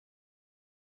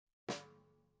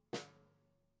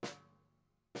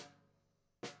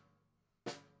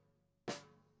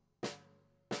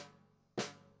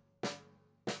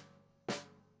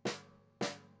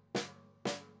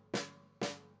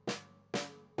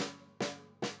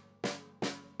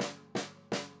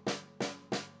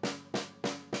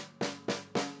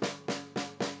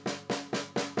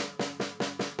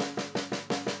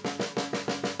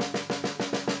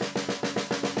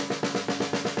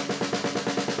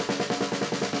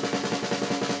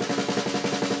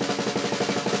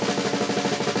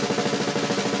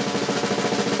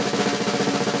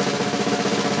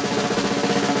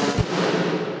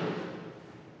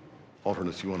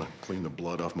you want to clean the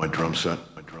blood off my drum set?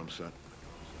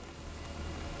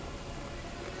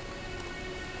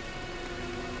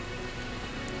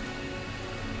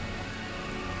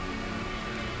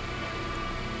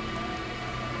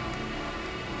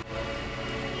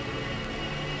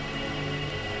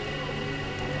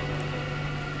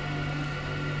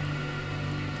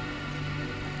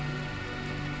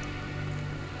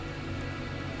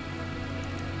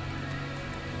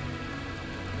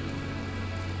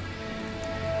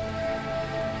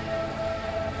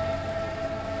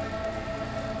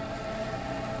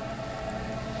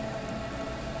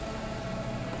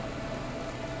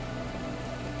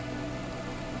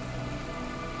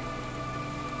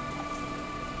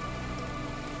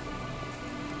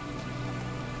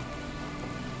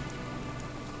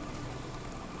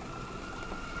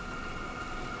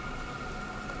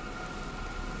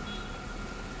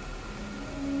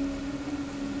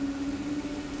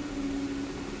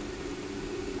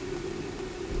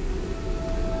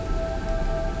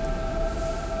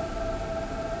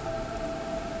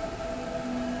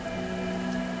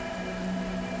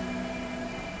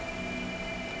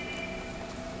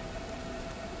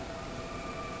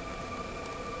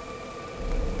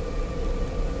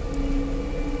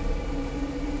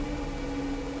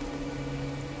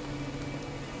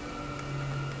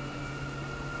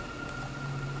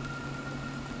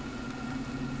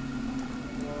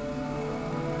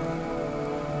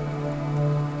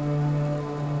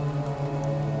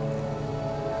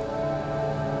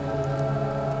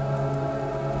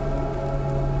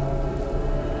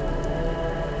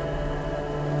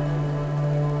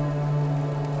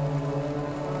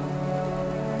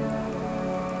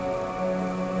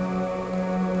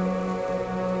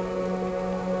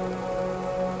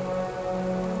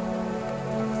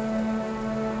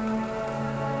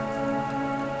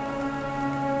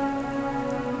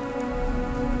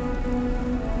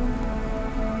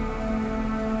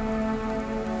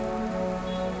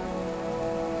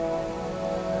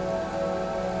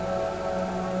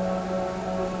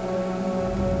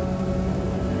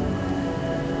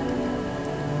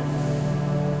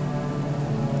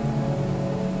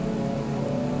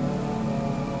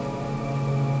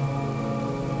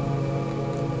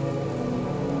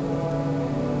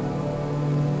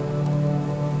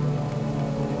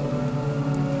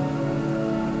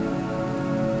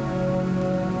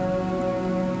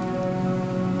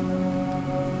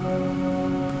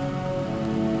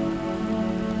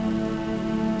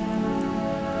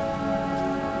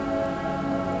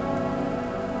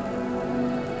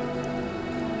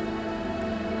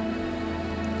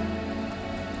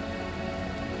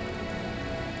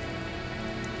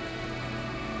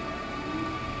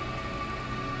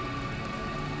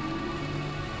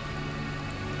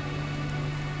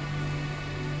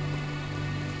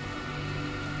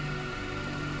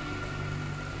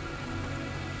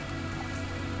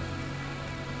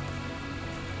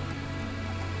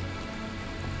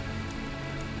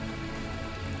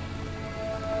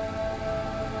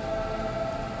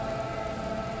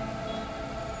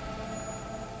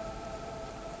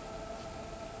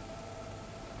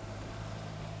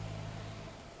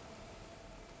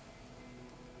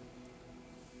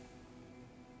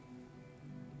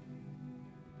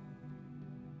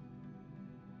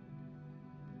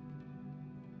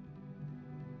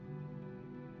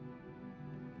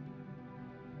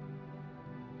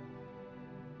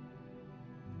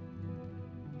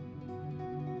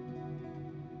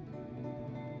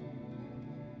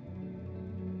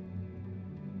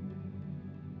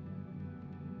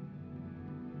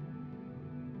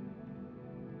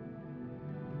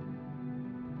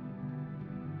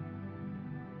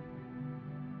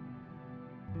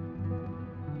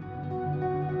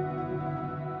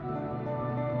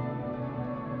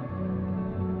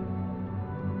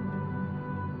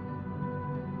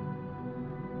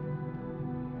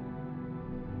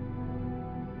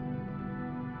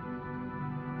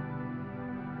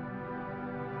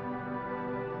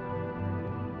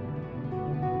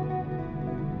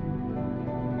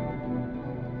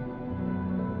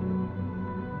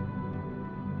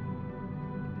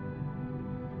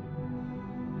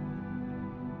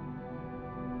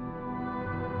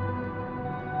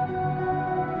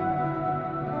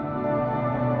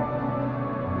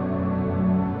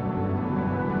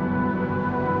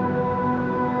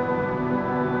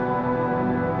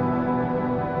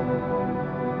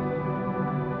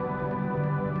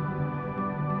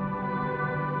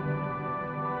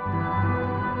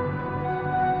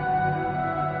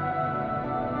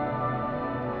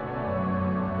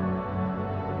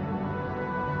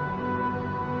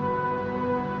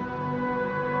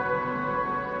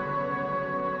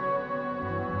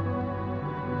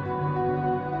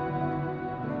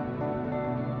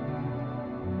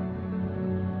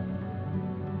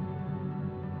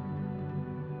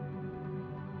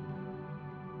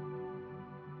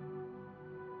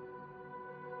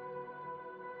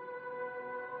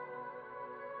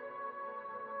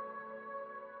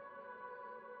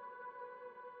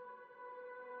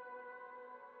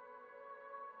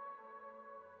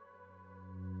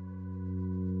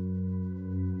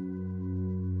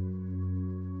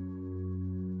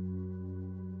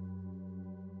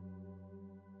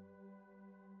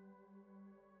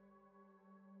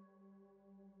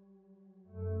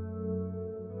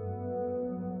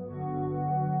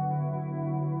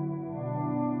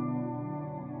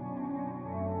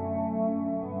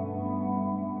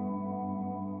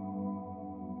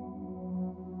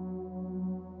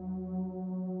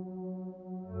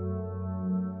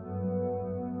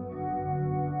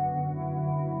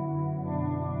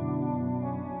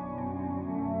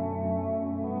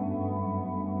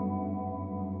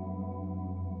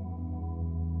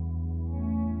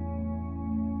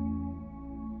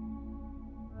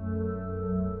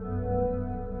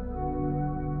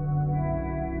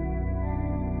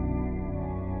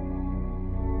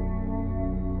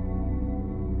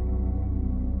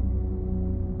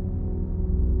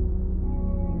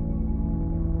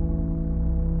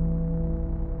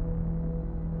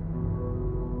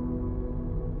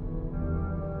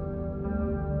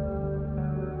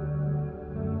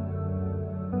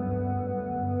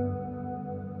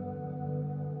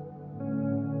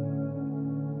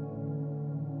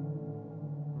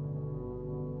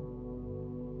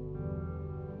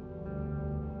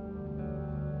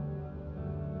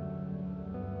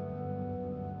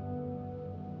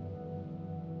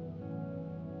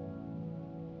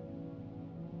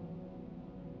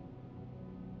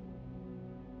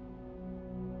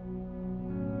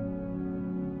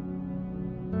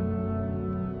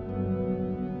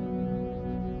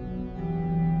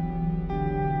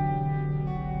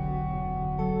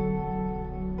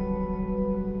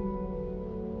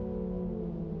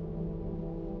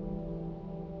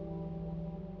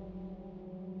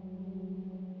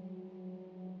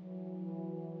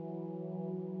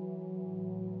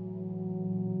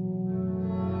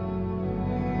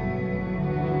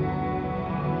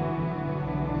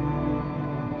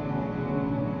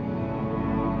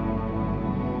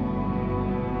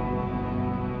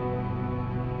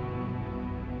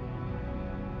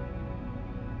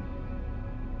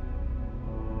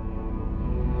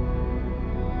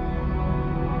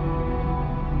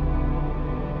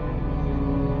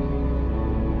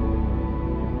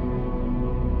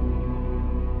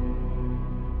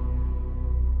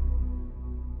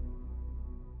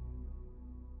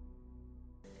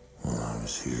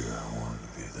 was here, I wanted to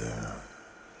be there.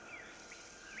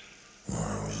 When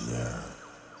I was there,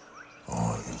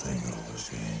 all I could think of was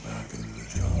getting back into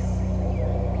the jungle.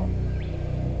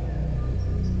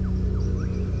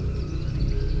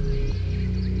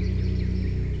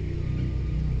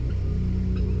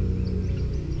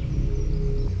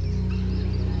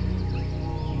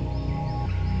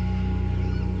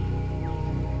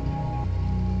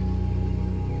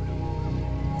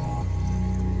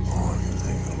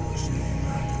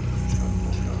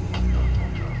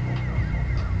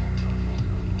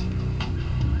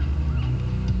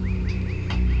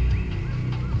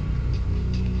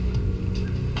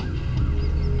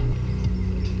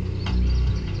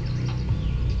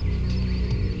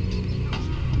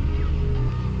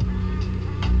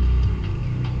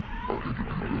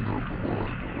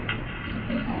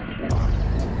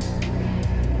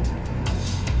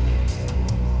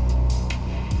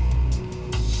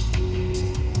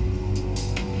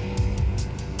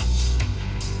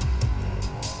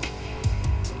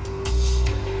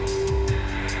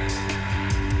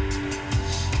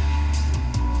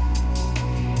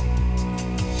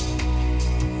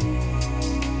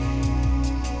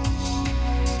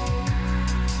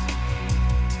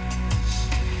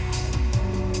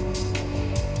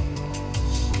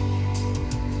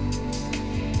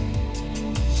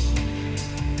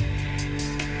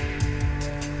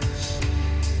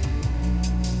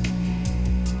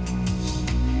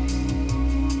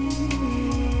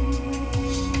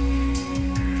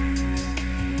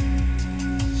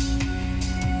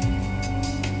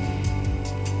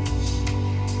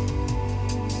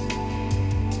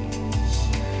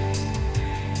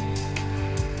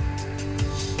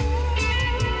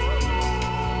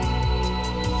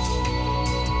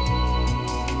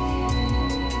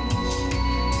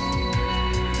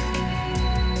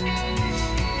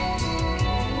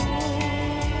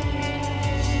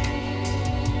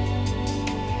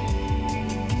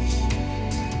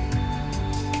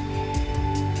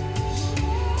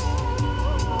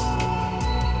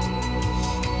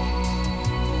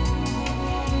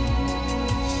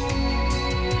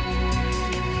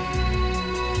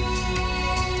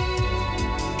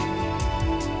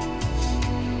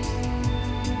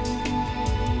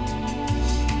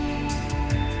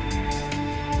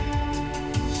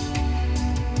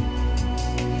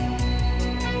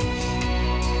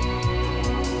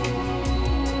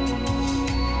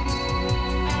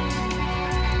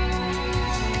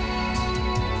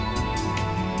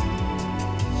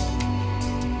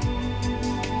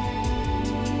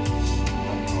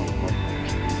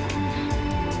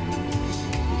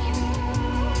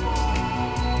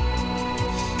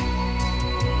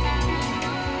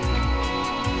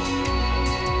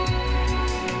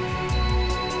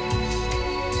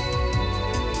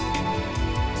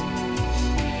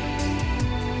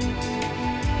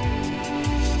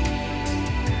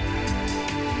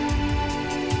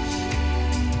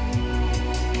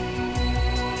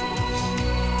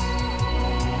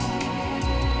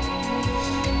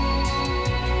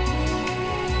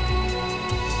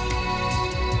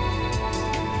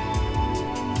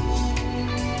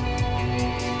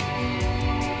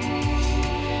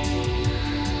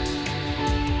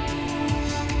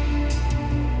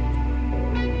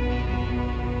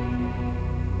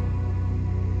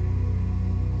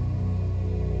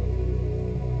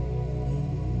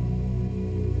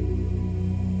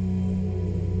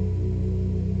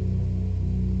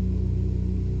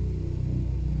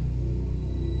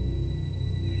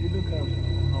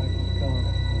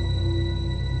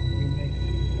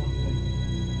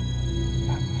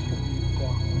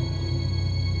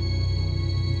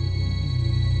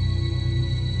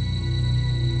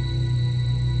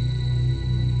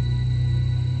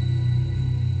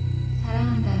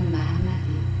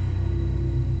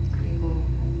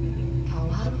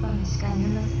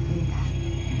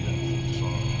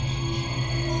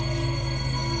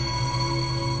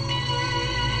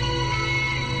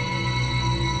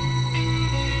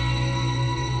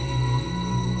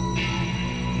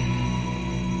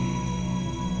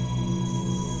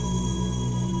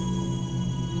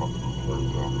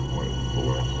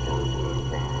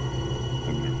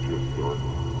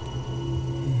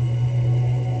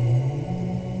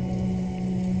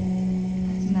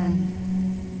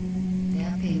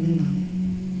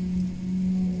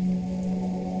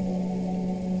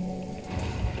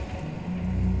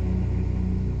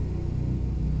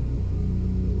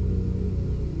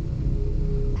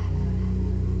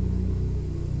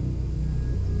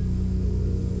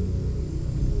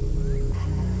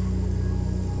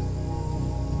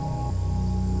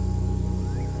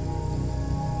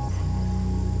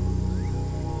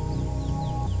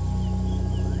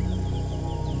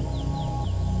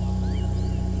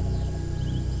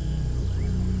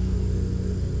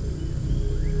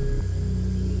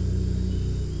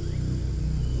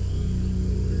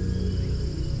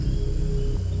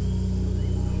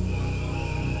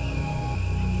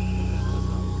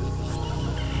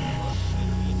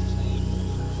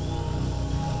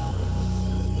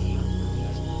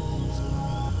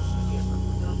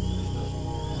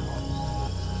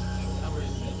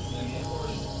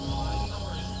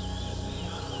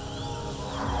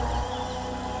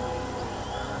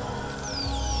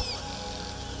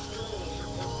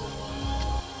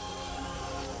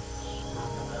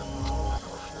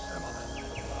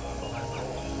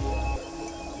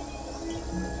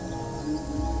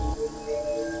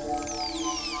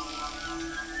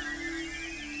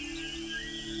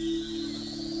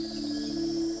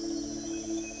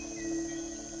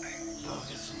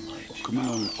 Coming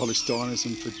on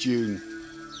Polystylism for June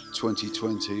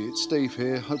 2020. It's Steve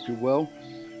here, hope you're well.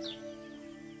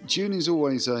 June is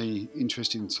always a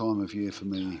interesting time of year for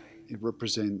me. It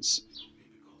represents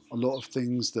a lot of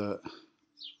things that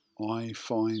I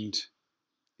find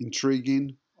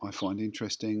intriguing, I find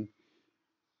interesting.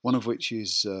 One of which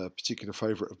is a particular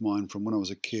favourite of mine from when I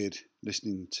was a kid,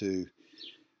 listening to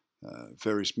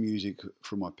various music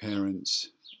from my parents,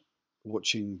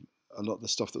 watching a lot of the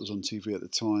stuff that was on TV at the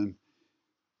time,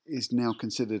 is now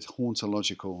considered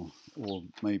hauntological or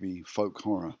maybe folk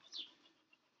horror.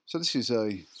 So this is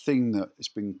a thing that has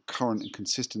been current and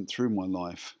consistent through my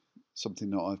life, something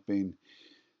that I've been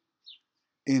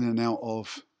in and out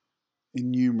of in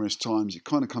numerous times. It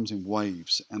kind of comes in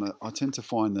waves, and I tend to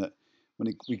find that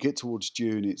when we get towards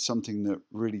June, it's something that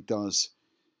really does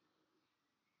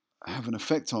have an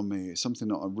effect on me. It's something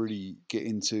that I really get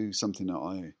into, something that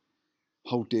I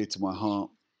hold dear to my heart.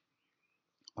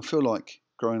 I feel like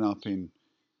growing up in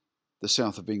the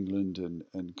south of England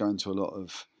and going to a lot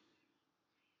of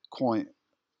quite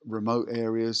remote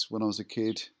areas when I was a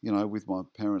kid, with my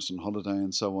parents on holiday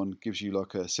and so on, gives you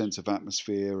like a sense of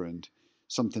atmosphere and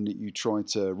something that you try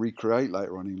to recreate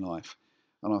later on in life.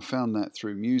 And I found that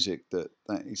through music that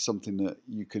is something that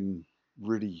you can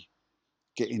really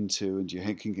get into, and your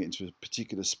head can get into a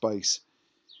particular space.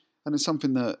 And it's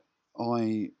something that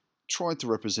I try to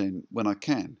represent when I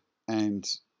can. And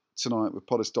tonight with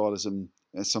Polystylism,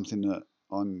 it's something that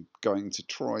I'm going to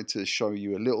try to show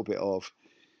you a little bit of.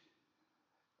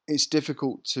 It's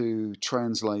difficult to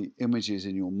translate images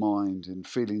in your mind and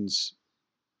feelings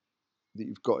that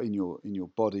you've got in your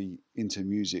body into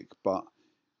music, but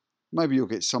maybe you'll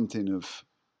get something of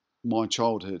my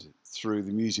childhood through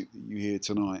the music that you hear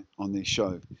tonight on this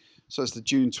show. So it's the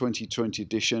June 2020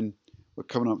 edition. We're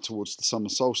coming up towards the summer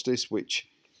solstice, which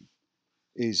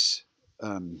is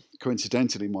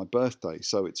coincidentally my birthday,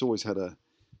 so it's always had a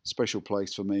special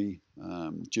place for me.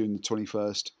 June the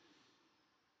 21st,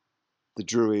 the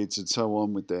Druids and so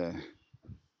on with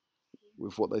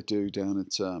what they do down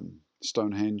at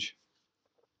Stonehenge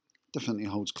definitely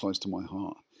holds close to my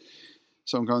heart.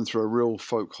 So I'm going through a real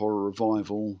folk horror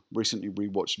revival. Recently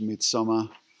rewatched Midsummer.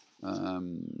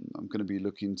 I'm going to be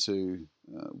looking to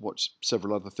watch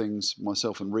several other things.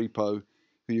 Myself and Repo,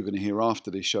 who you're going to hear after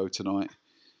this show tonight,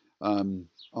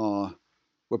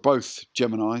 we're both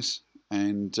Geminis,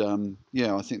 and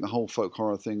I think the whole folk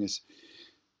horror thing is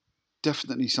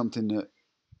definitely something that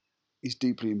is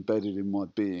deeply embedded in my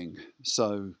being.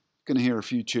 So going to hear a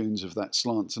few tunes of that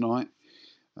slant tonight.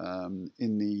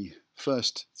 In the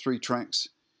first three tracks,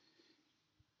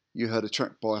 you heard a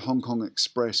track by Hong Kong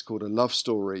Express called A Love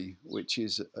Story, which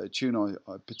is a tune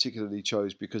I particularly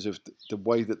chose because of the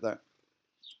way that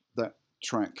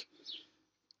track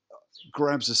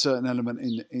grabs a certain element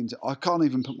into. I can't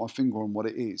even put my finger on what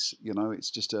it is.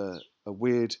 It's just a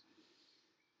weird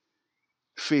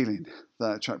feeling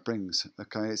that track brings.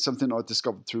 Okay, it's something I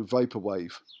discovered through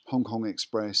Vaporwave. Hong Kong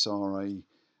Express are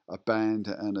a band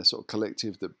and a sort of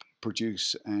collective that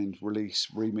produce and release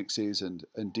remixes and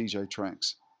DJ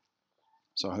tracks.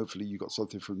 So hopefully you got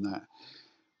something from that,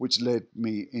 which led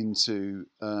me into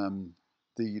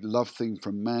the Love Theme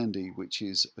from Mandy, which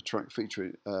is a track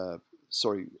featuring,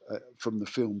 from the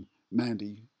film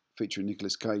Mandy, featuring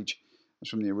Nicolas Cage. It's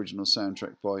from the original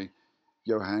soundtrack by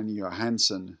Johan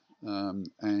Johansson.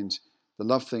 And the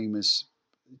Love Theme is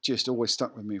just always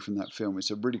stuck with me from that film. It's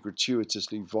a really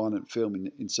gratuitously violent film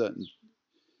in certain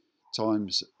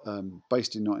times,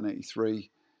 based in 1983,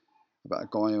 about a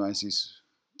guy who has his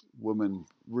woman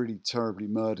really terribly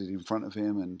murdered in front of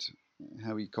him, and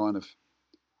how he kind of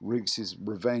wreaks his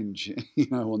revenge,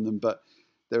 on them. But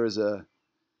there is a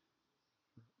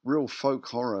real folk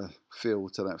horror feel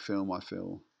to that film, I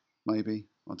feel. Maybe,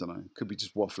 I don't know, could be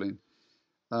just waffling.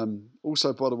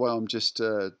 Also, by the way, I'm just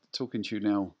talking to you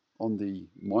now on the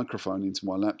microphone into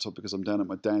my laptop because I'm down at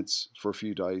my dad's for a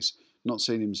few days. Not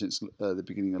seen him since the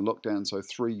beginning of lockdown, so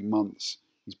 3 months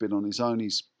he's been on his own.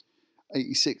 He's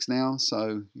 86 now,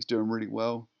 so he's doing really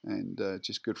well, and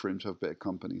just good for him to have a bit of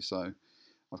company. So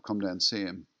I've come down to see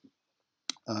him.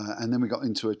 And then we got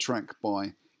into a track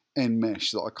by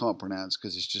N-Mesh that I can't pronounce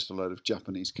because it's just a load of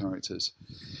Japanese characters.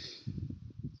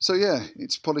 So yeah,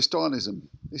 it's Polystylism.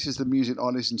 This is the music I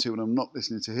listen to when I'm not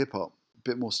listening to hip-hop. A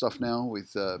bit more stuff now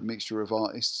with a mixture of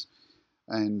artists,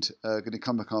 and going to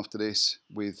come back after this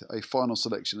with a final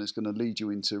selection that's going to lead you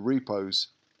into Repo's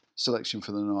selection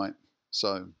for the night.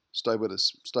 So stay with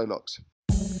us, stay locked.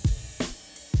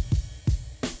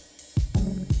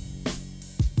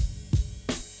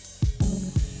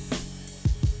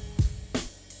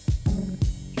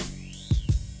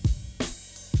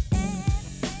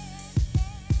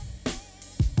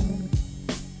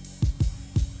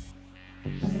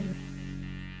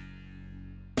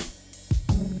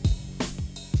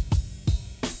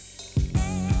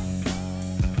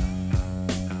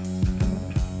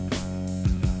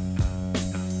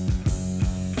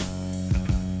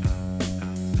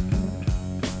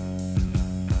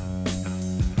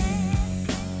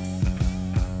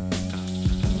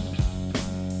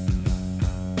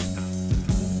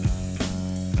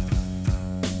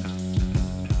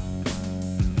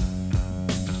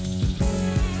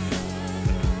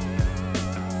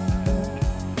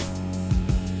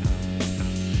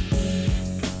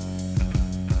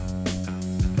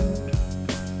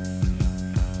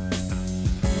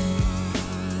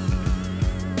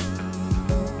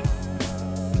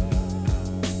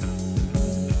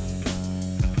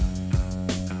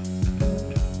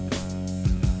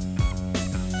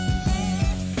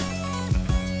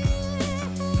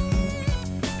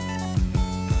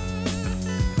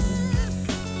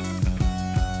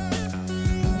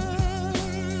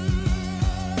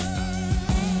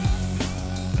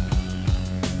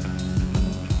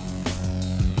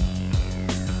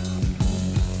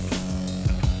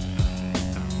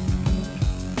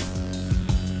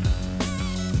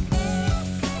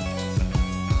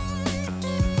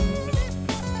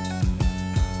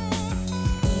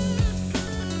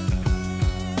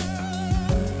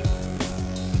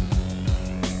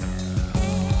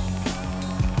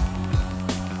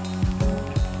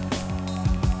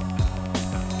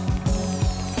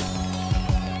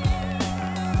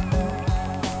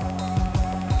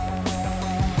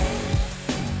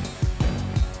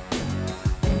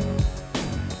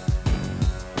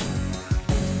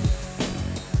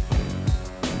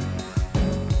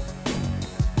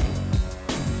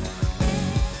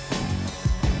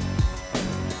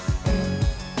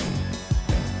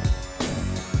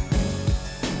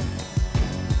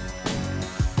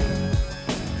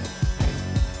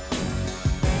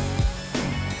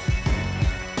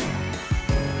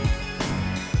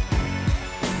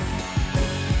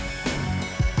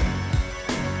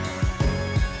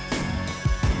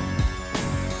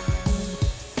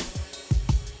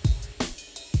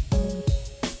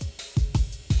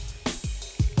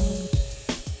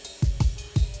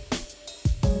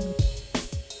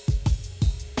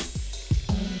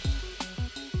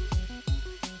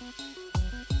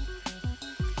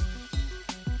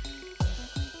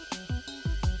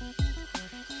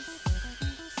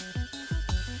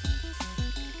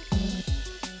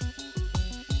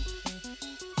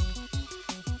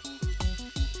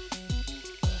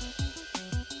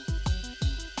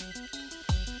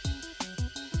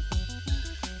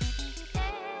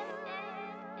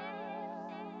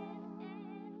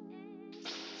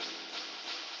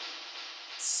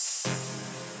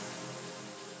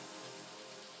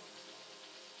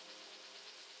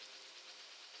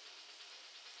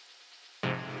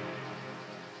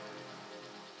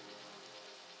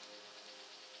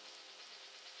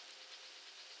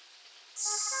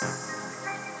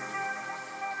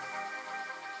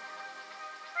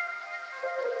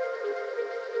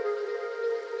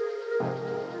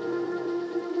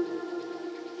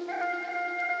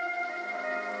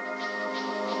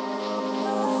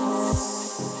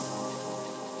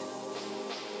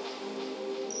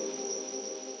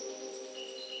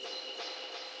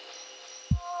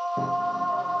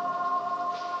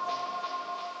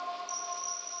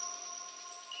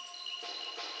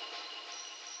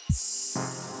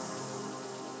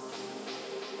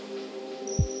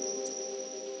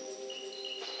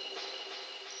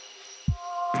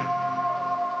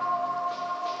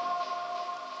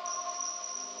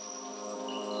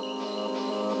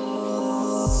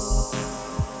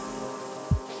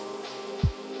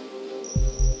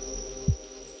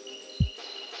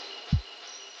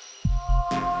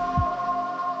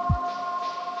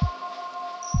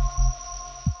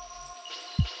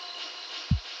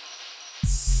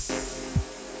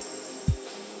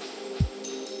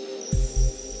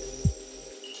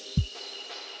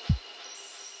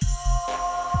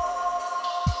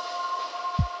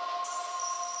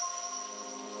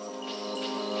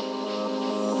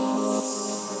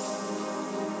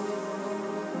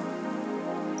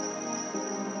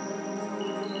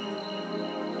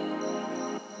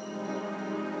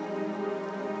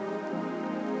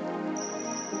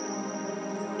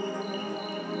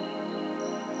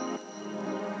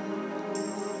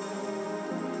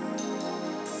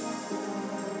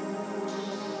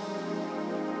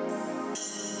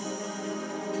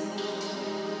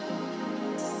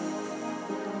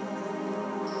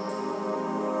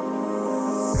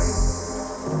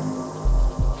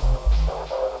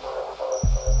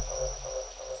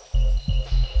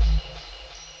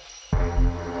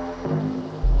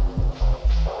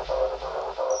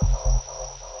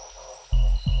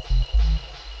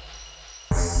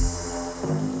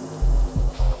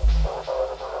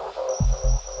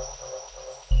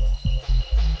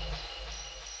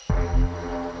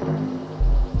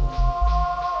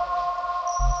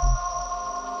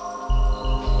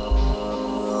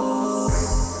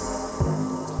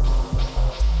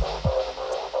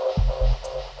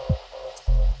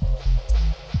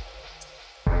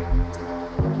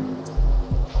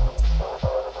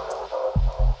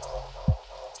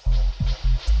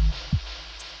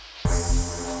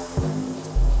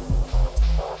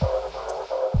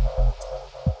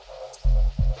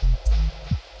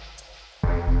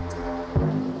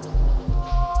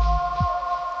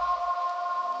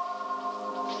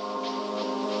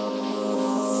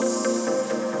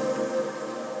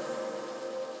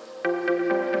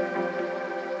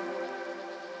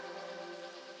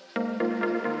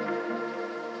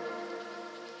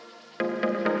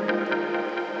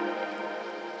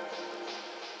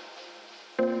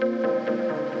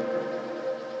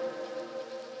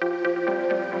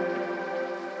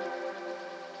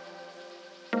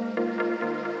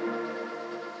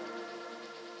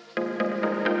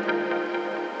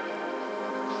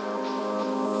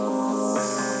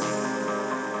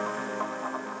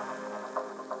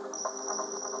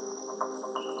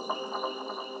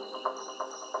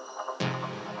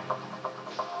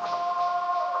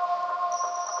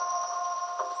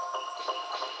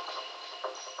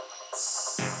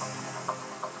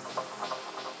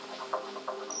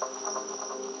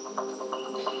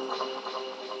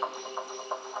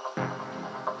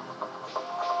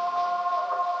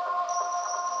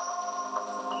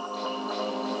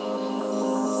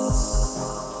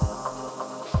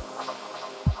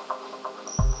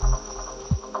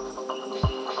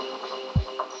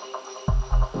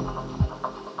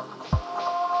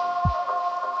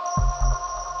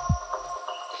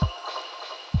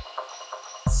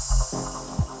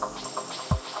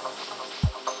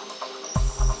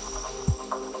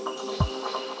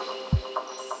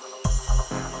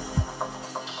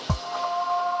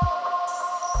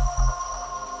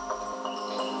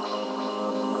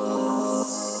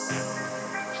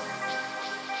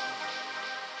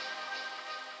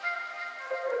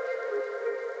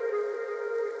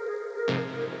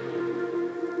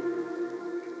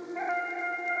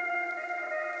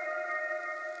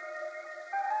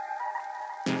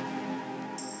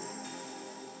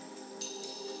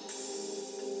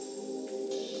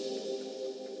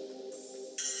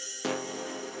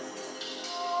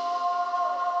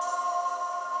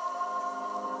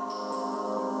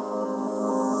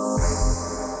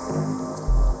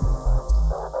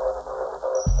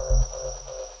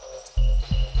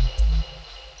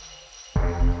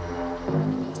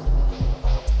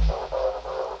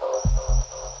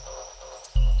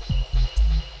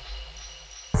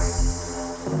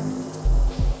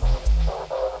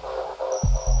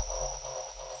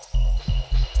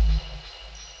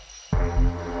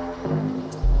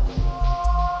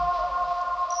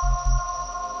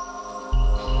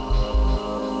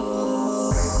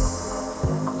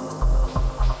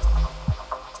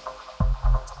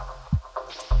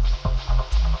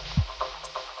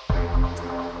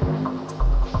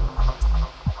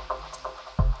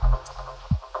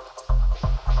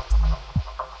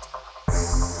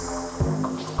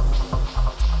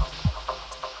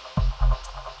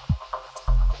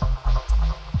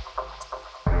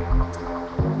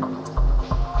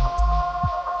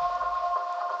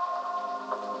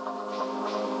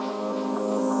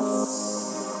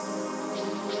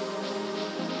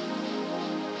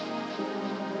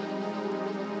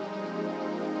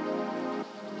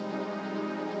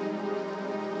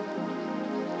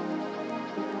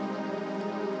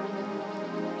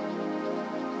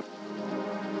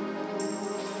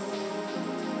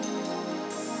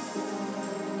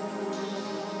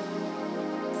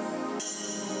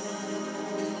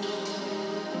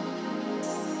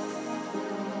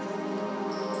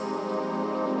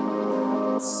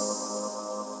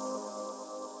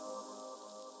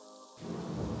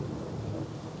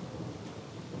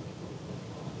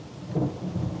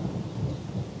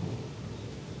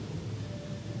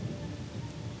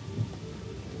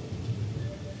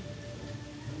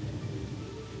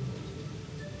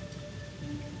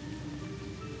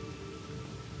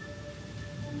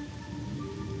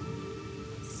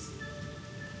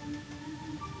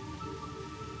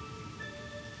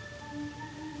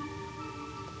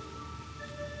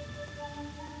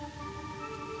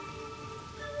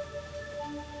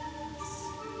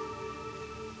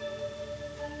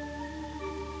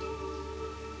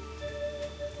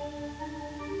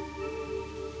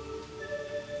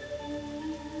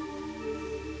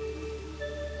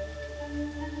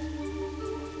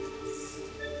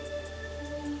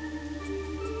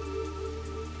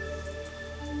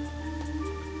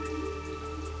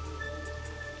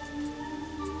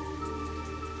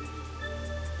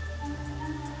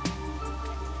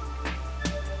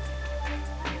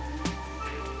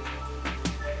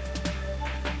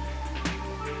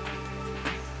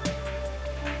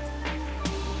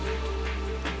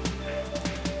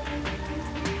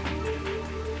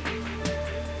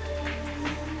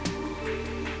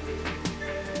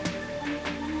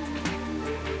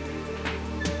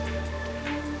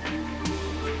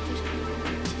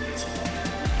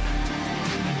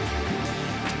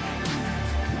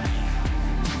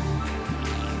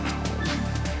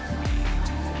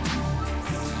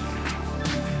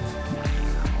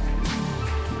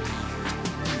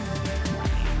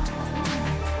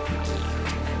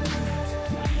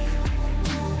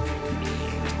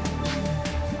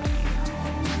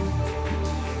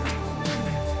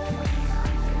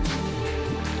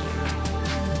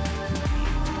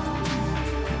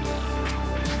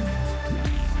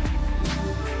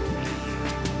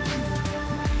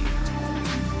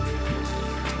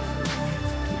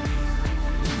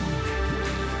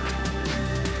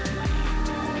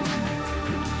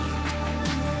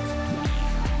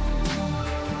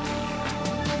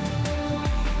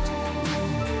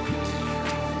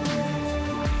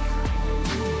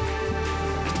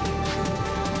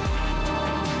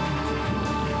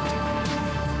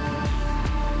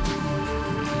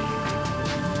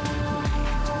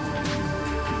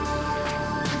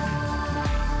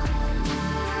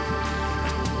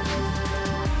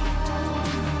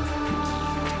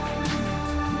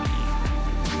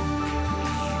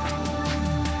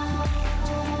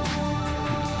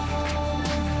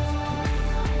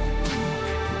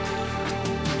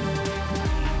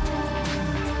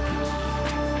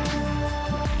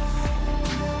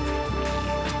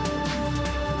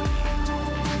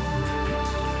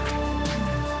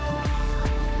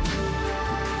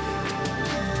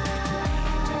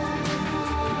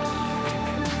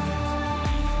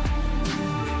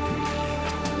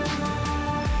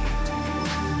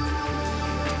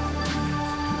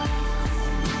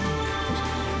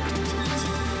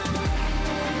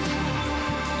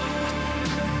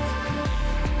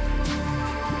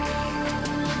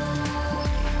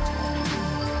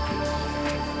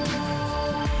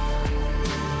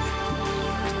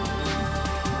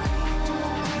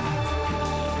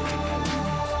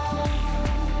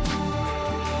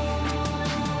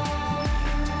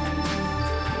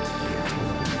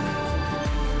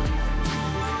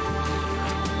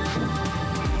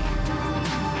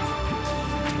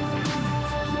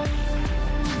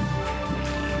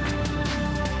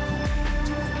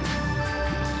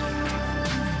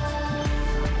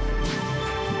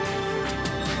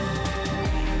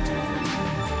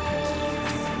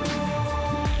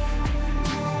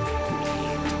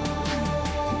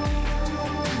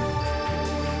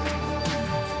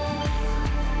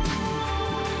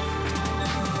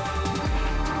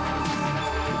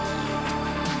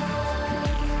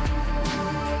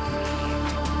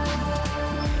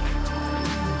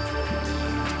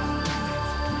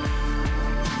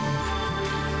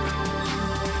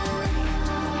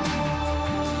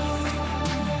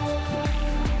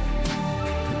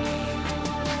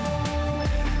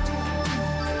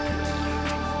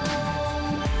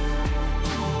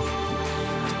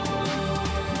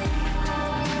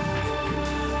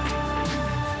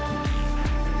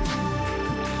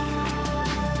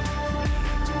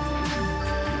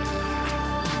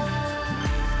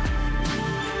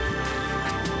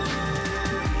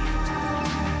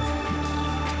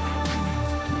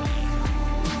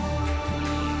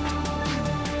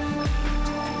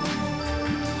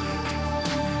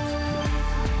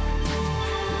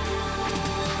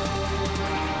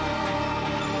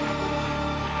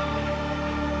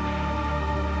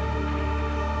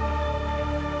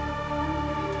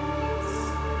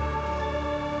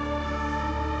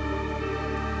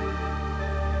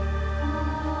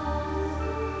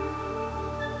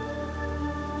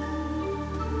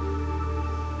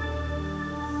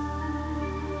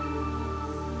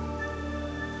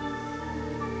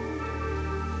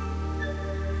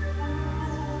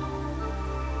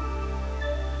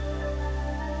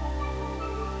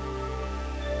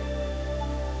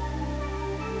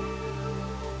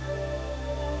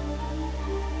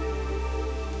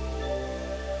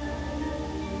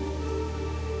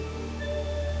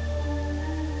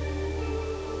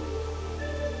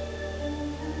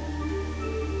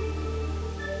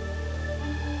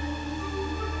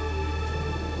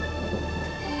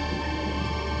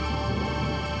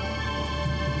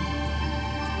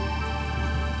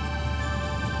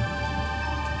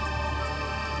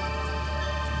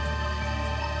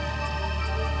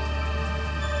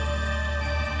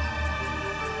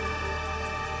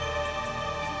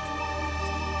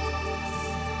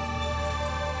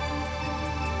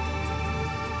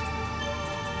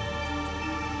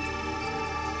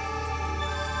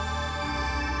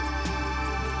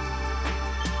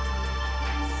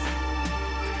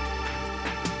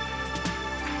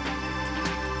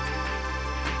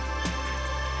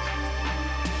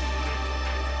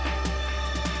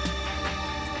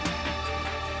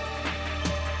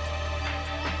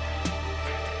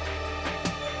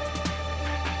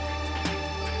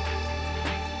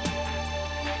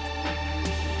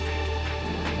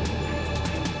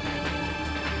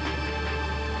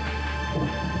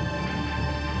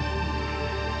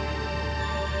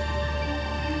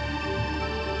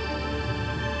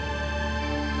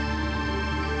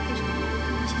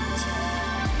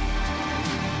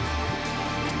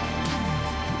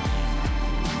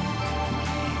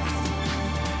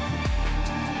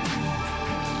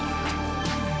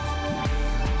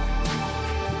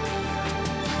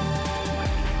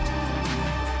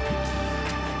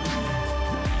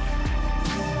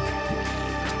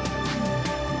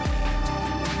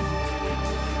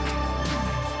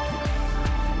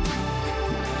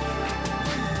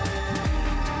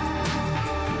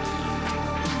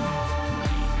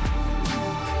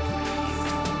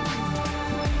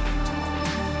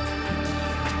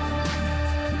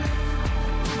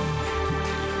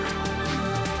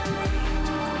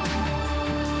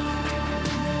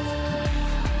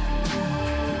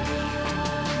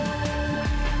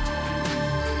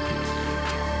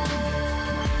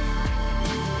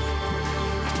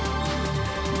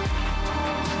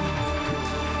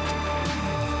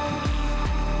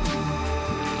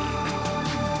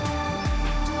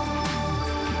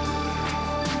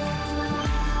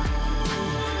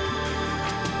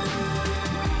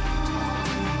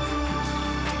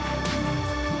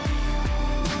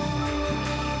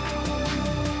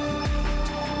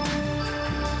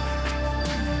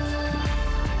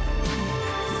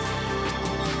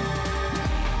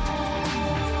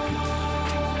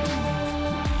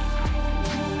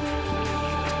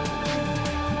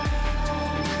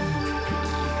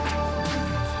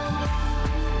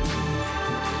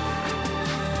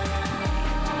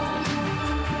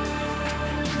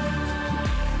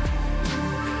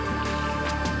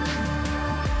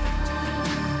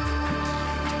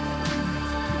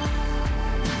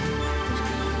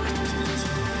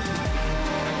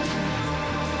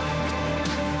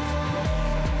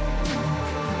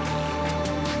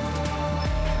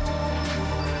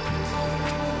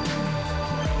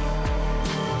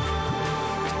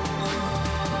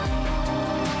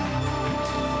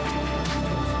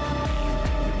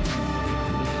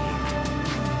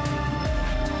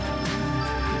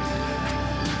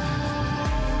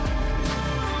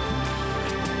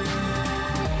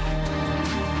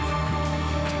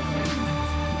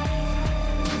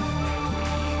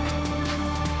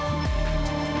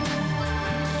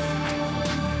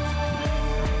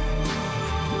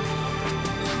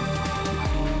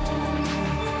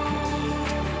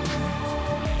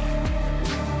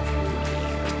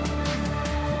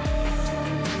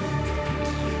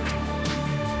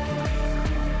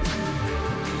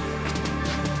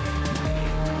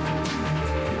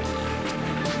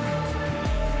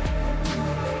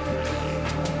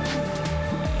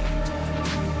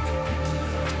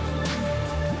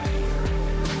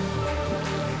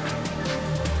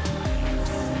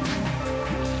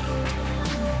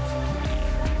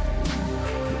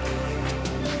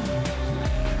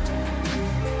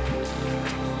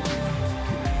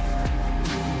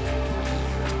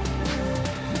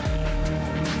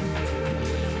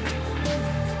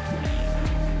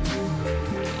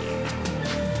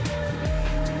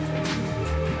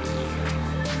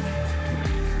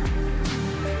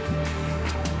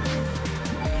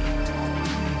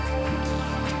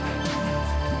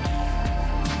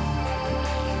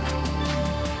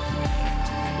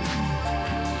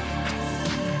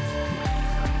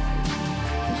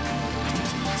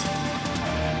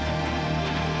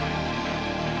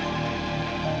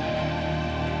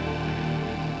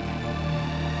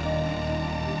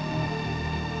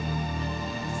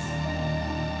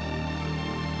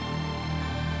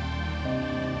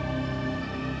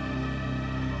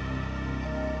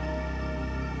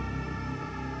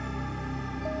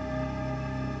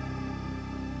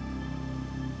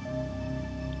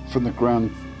 from the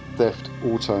Grand Theft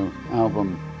Auto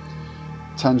album,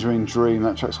 Tangerine Dream.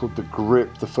 That track's called The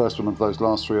Grip, the first one of those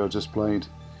last three I just played.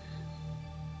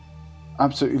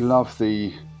 Absolutely love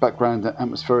the background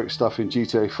atmospheric stuff in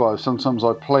GTA 5. Sometimes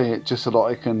I play it just so that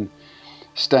I can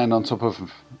stand on top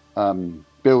of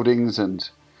buildings and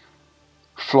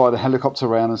fly the helicopter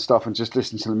around and stuff and just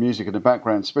listen to the music in the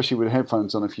background, especially with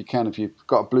headphones on if you can. If you've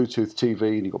got a Bluetooth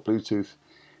TV and you've got Bluetooth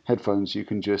headphones, you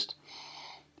can just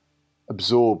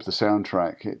absorb the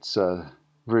soundtrack. It's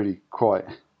really quite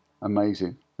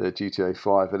amazing, the GTA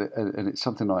 5, and it's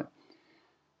something like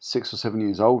 6 or 7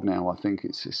 years old now. I think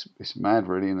it's mad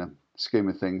really in the scheme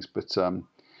of things, but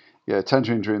yeah,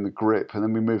 Tangerine Dream, The Grip, and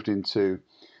then we moved into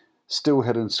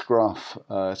Steelhead and Scruff.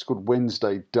 It's called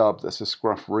Wednesday Dub. That's a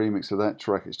Scruff remix of that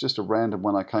track. It's just a random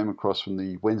one I came across from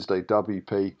the Wednesday Dub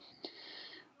EP.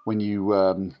 When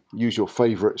you use your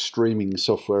favourite streaming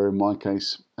software, in my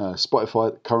case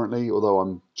Spotify currently, although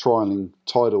I'm trialling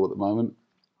Tidal at the moment,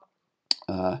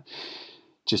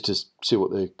 just to see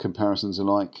what the comparisons are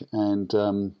like.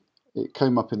 And it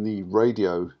came up in the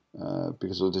radio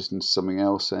because I was listening to something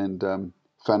else and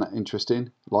found that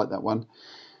interesting, liked that one.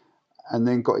 And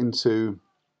then got into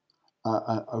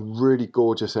a really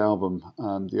gorgeous album.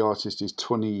 The artist is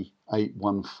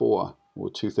 2814 or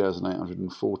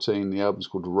 2814. The album's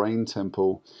called Rain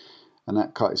Temple, and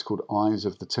that cut is called Eyes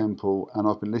of the Temple. And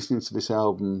I've been listening to this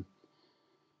album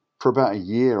for about a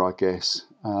year, I guess.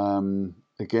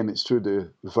 Again, it's through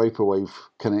the Vaporwave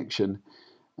connection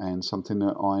and something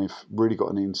that I've really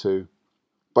gotten into.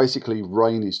 Basically,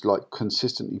 Rain is like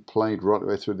consistently played right the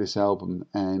way through this album,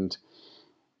 and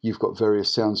you've got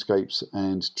various soundscapes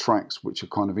and tracks which are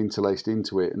kind of interlaced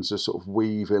into it and just sort of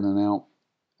weave in and out.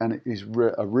 And it is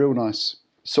a real nice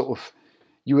sort of,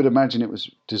 you would imagine it was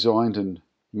designed and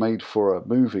made for a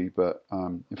movie, but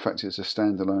in fact it's a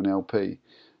standalone LP.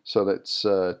 So that's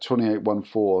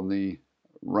 2814 on the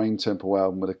Rain Temple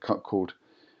album with a cut called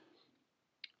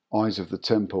Eyes of the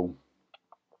Temple.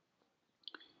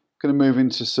 Going to move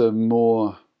into some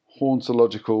more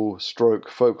hauntological stroke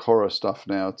folk horror stuff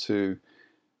now to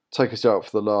take us out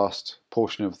for the last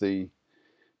portion of the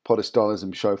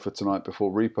Podestalism show for tonight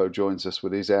before Repo joins us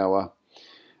with his hour,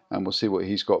 and we'll see what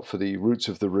he's got for the Roots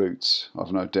of the Roots,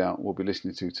 I've no doubt, we'll be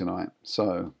listening to tonight.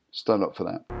 So, stand up for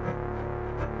that.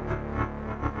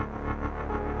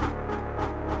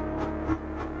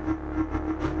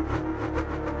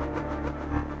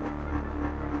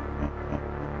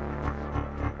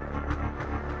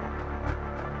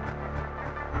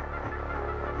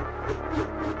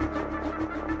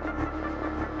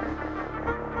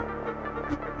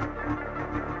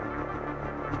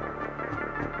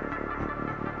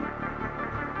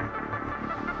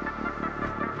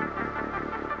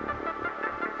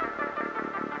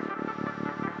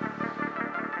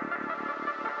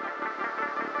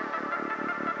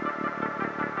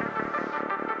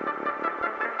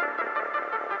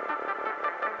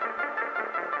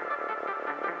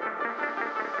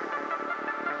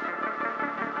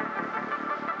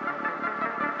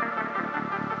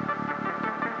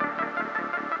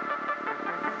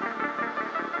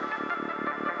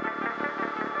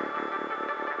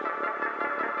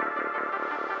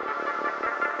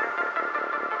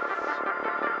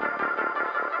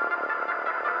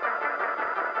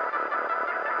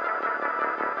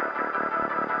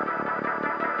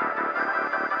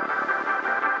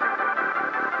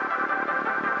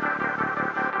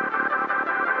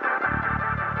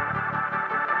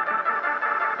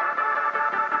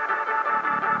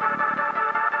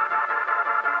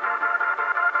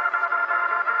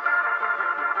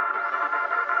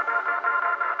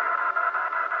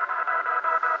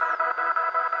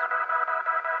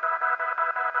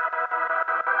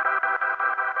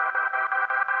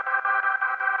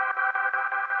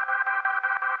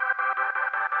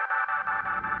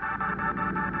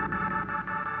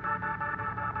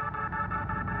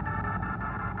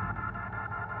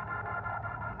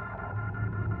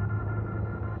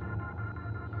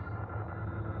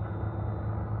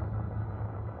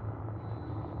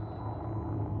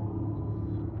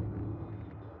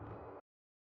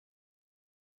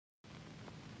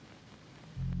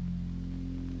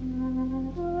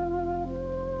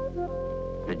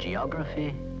 The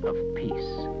Geography of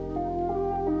Peace.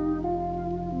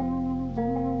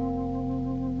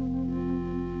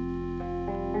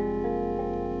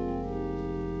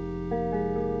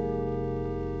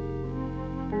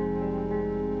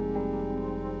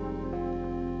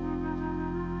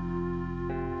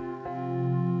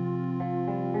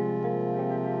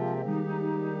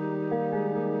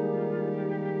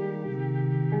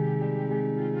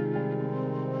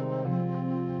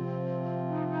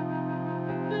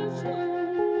 The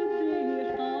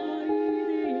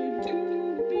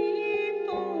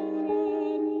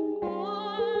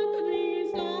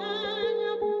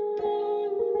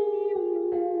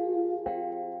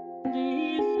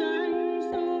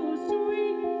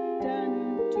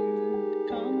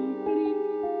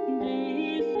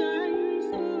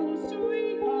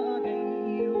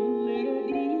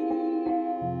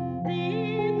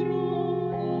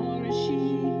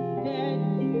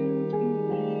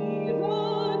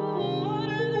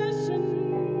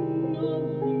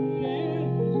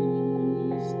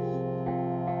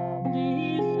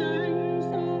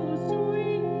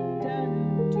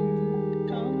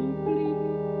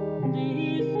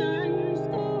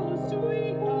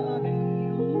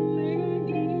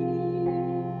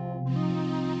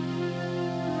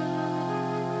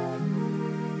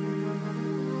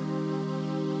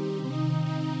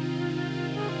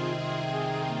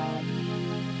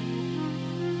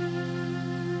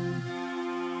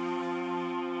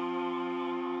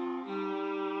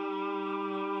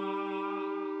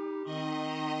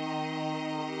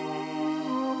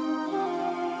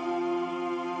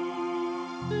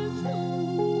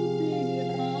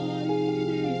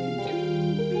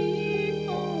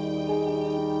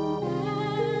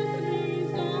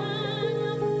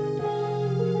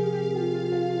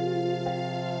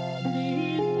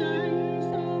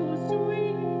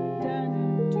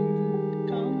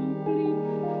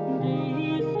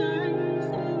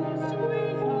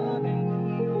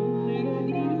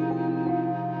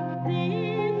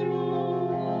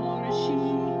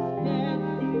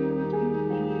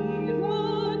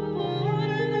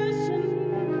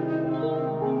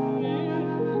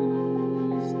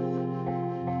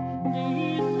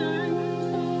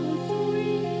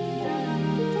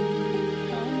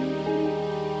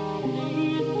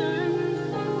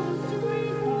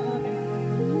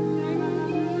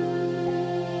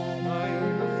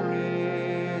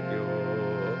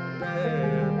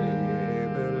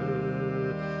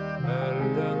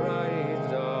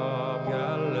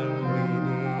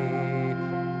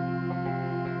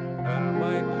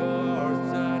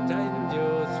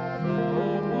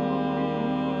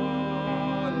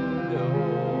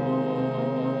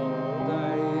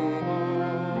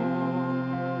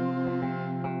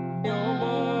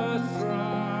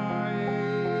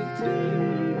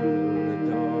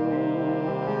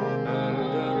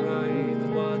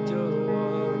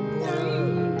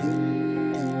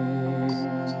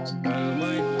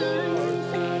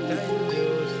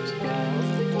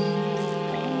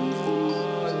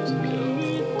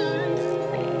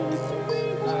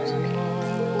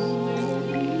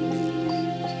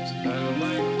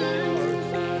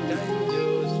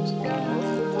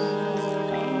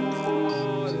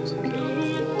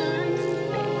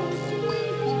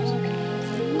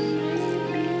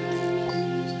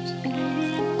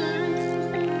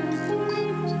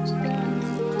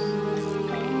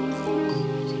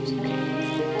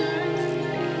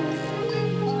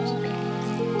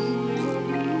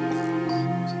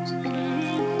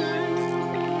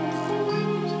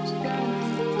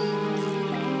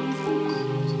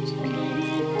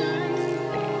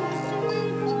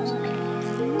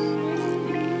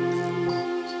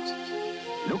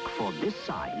Look for this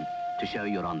sign to show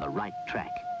you're on the right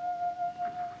track.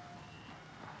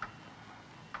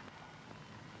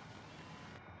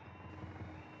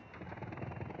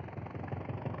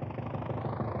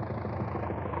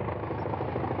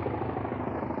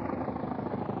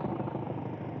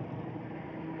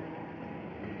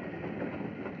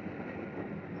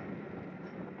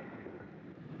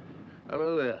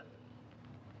 Hello there.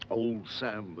 Old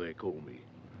Sam, they call me.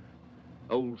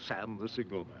 Old Sam the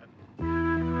signalman.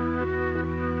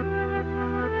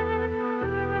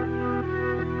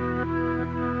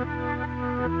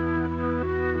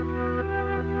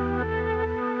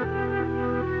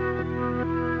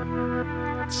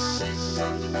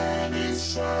 Signalman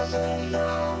is all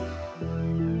alone.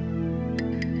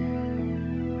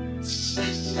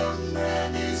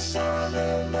 Signalman is all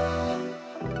alone.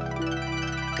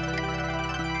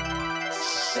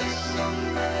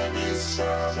 Signalman is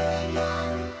all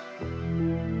alone.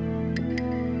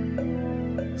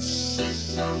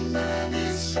 Signalman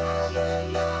is all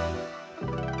alone.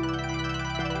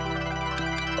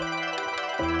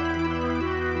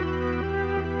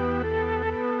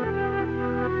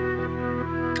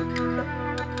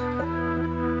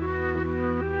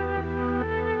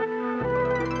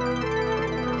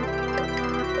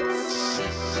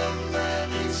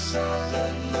 Signalman is all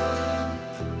alone.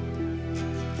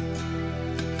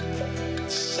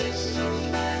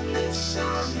 Signalman lives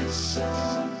on his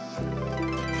own.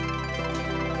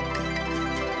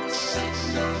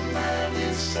 Signalman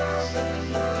is all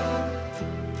alone.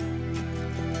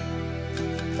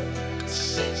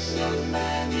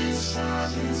 Signalman is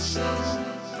on his own.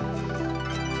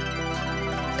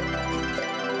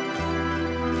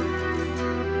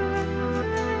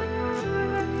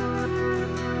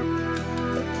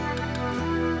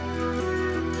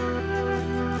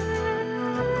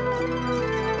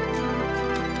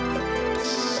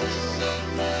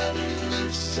 Signalman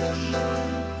lives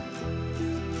alone.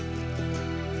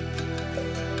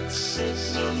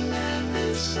 Signalman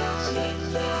lives all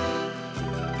alone.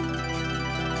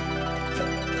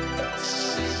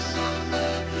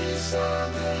 Signalman is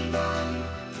all alone.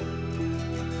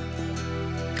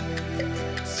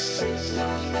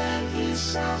 Signalman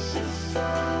is on the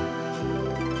phone.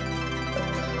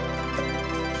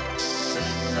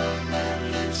 Signalman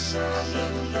lives all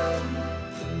alone.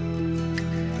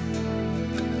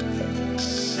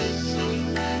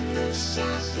 Signalman lives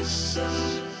on the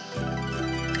sun.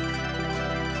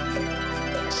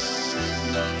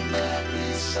 Signalman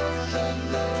is all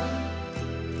alone.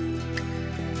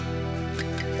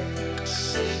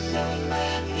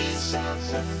 Signalman is on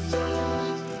the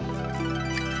phone.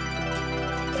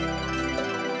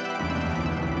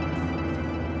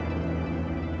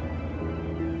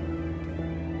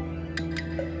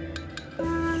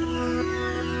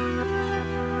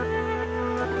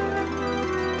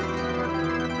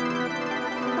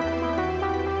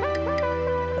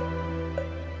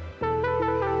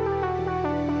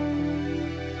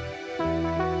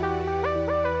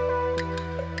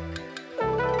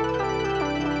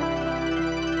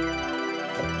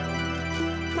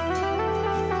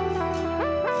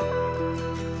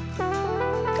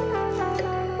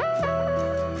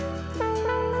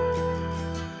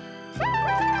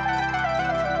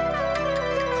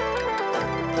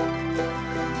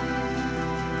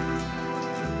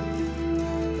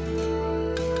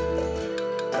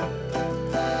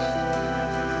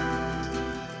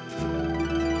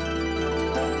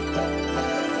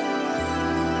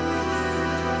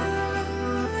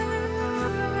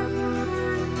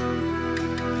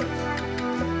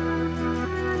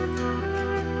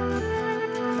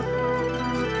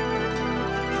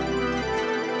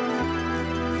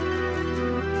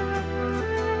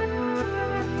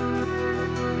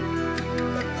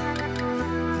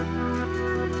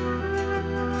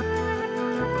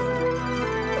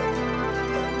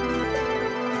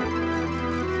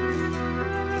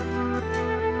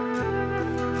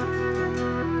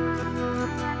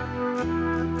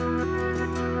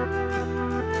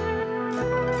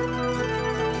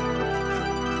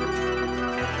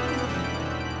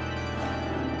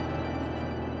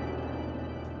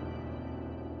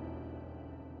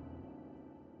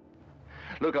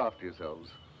 Look after yourselves.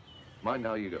 Mind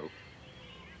how you go.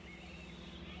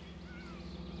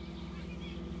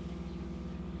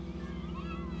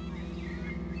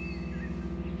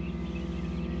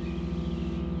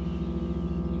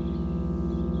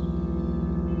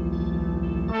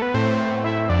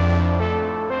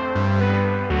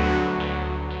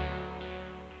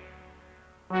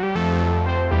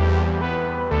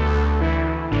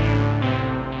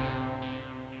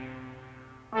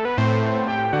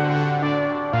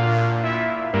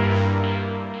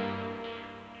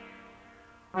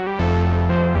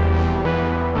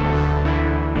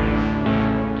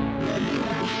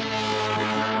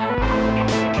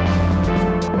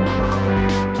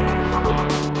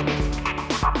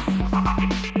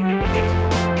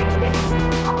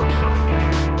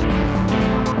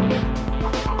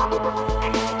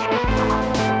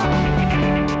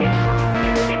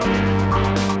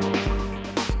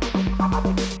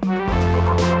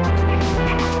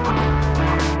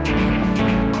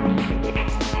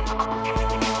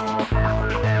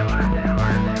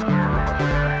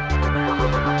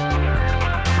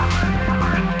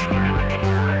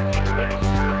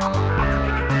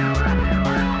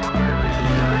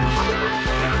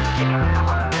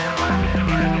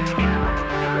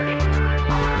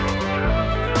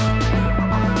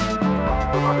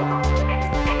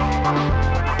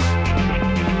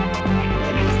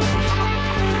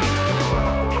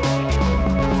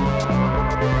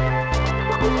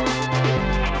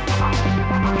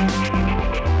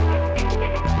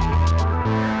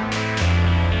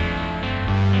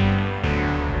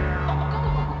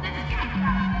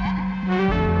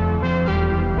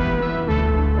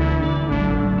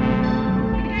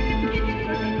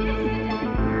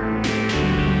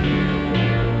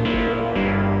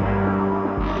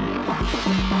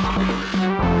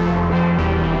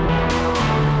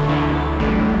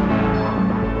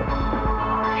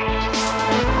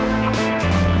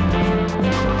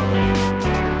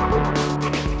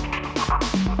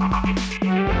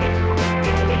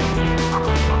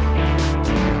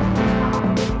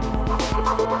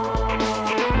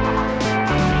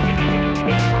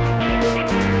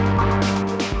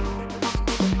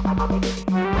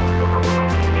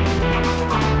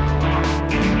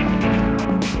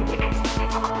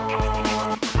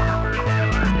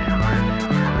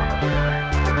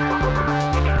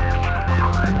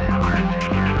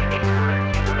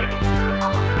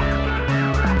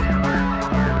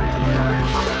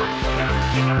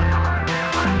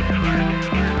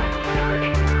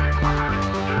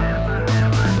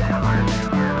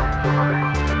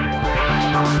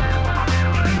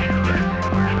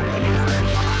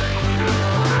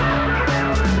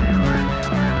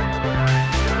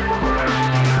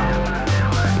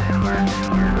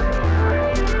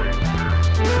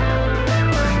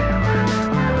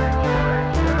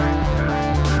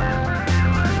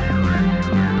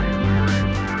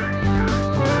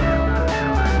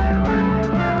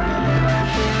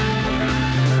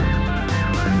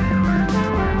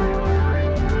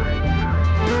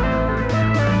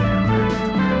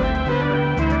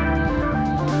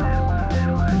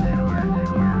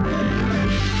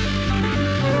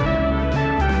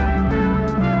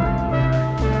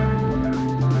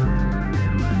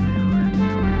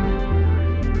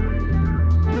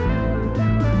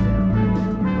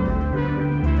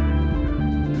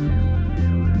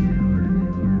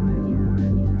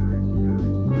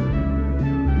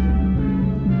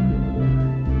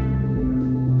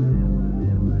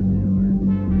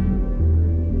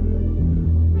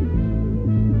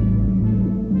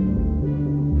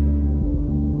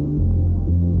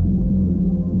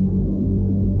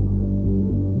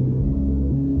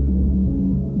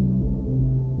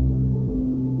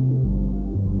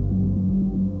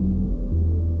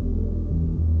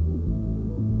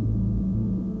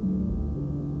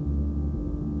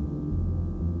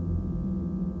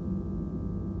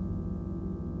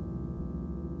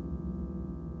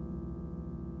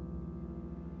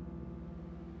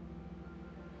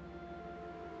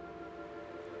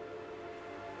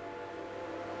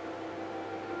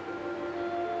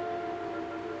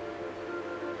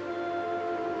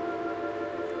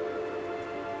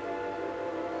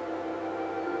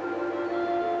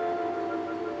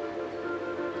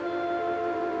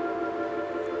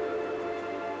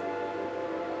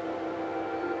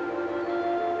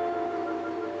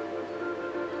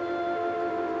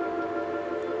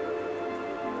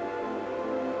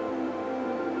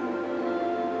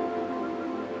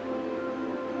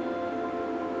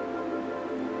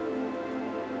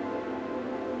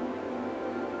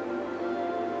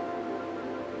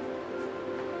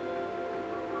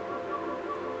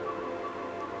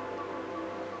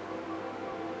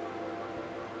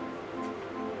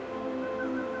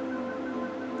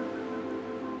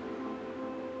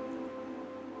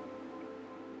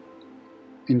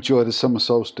 enjoy the summer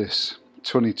solstice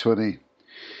 2020.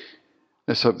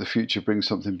 Let's hope the future brings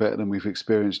something better than we've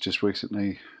experienced just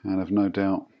recently, and I've no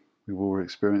doubt we will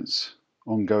experience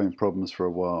ongoing problems for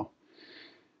a while.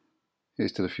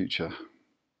 Here's to the future.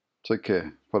 Take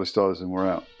care. Polystylers, and we're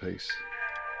out. Peace.